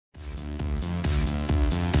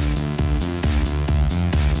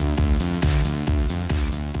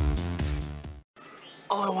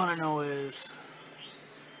All I want to know is,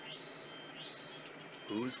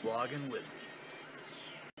 who's vlogging with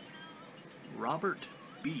me? Robert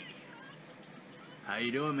B. How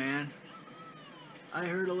you doing, man? I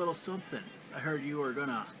heard a little something. I heard you were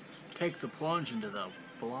gonna take the plunge into the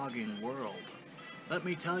vlogging world. Let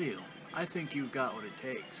me tell you, I think you've got what it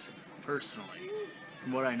takes, personally.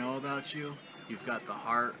 From what I know about you, you've got the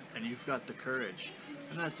heart and you've got the courage.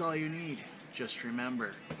 And that's all you need. Just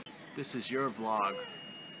remember, this is your vlog.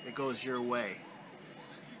 It goes your way.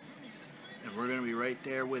 And we're gonna be right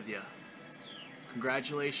there with you.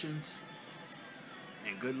 Congratulations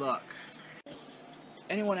and good luck.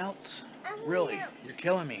 Anyone else? Really, you're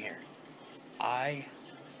killing me here. I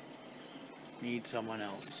need someone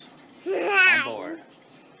else on board.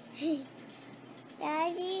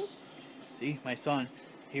 Daddy? See, my son,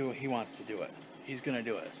 he wants to do it. He's gonna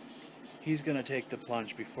do it. He's gonna take the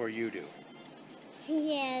plunge before you do.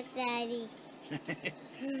 Yeah, Daddy.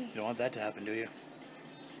 You don't want that to happen, do you?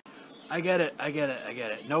 I get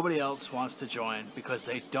it. Nobody else wants to join because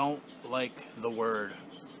they don't like the word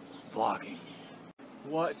vlogging.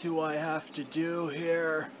 What do I have to do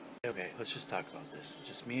here? Okay, let's just talk about this.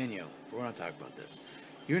 Just me and you. We're gonna talk about this.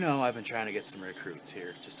 You know I've been trying to get some recruits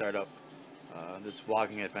here to start up this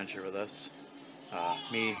vlogging adventure with us.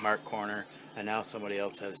 Me, Mark Corner, and now somebody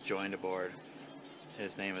else has joined aboard.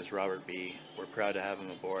 His name is Robert B. We're proud to have him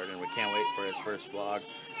aboard and we can't wait for his first vlog.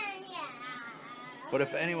 But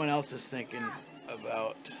if anyone else is thinking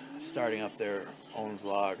about starting up their own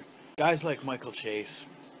vlog, guys like Michael Chase,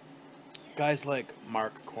 guys like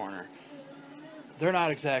Mark Corner, they're not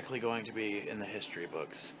exactly going to be in the history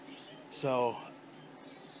books. So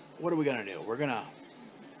what are we gonna do? We're gonna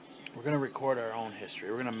record our own history.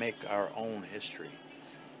 We're gonna make our own history,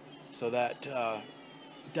 so that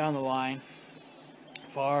down the line,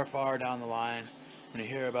 far down the line, when you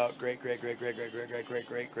hear about great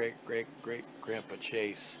Grandpa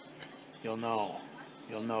Chase, you'll know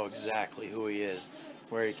exactly who he is,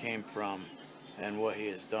 where he came from, and what he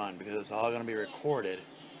has done, because it's all going to be recorded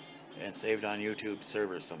and saved on YouTube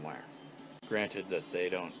servers somewhere. Granted that they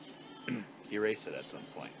don't erase it at some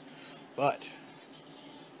point, but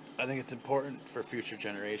I think it's important for future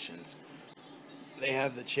generations. They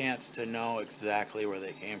have the chance to know exactly where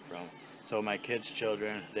they came from. So my kids'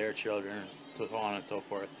 children, their children, so on and so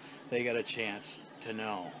forth, they got a chance to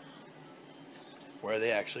know where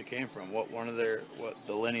they actually came from, what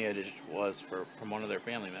the lineage was from one of their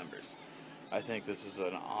family members. I think this is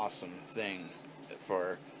an awesome thing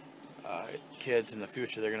for kids in the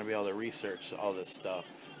future. They're going to be able to research all this stuff.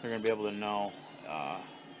 They're going to be able to know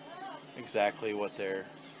exactly what their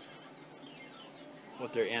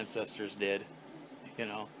ancestors did. You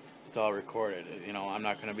know, it's all recorded. You know, I'm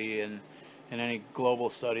not going to be in any global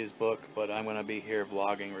studies book, but I'm going to be here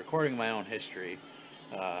vlogging, recording my own history,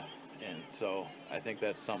 and so I think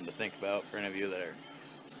that's something to think about for any of you that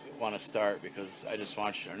want to start, because I just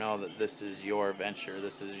want you to know that this is your venture.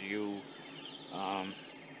 This is you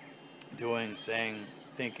doing, saying,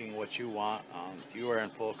 thinking what you want. You are in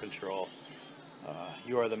full control.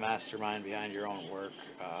 You are the mastermind behind your own work.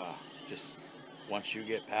 Just once you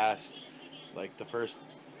get past like the first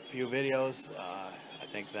few videos, I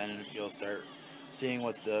think then you'll start seeing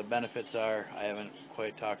what the benefits are. I haven't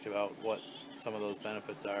quite talked about what some of those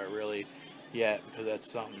benefits are really yet, because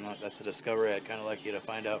that's a discovery I'd kind of like you to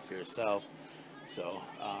find out for yourself. So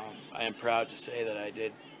I am proud to say that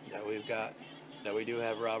we do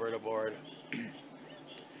have Robert aboard.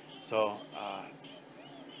 So I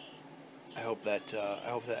hope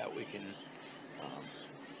that we can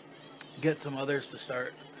get some others to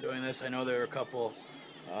start doing this. I know there are a couple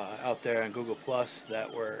out there on Google Plus that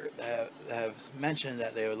have mentioned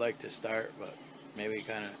that they would like to start, but maybe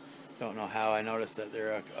kind of don't know how. I noticed that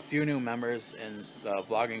there are a few new members in the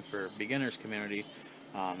Vlogging for Beginners community.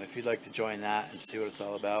 If you'd like to join that and see what it's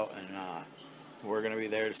all about, and we're going to be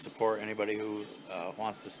there to support anybody who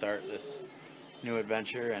wants to start this new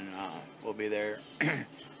adventure, and we'll be there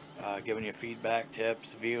giving you feedback,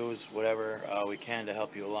 tips, views, whatever we can to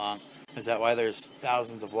help you along. Is that why there's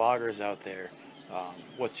thousands of vloggers out there?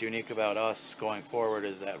 What's unique about us going forward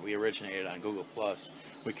is that we originated on Google Plus.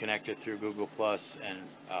 We connected through Google Plus, and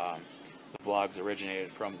the vlogs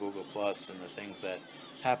originated from Google Plus, and the things that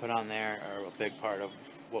happen on there are a big part of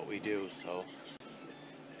what we do. So,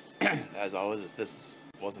 as always, if this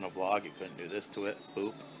wasn't a vlog, you couldn't do this to it.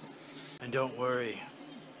 Boop. And don't worry,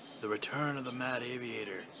 the return of the Mad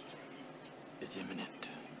Aviator is imminent.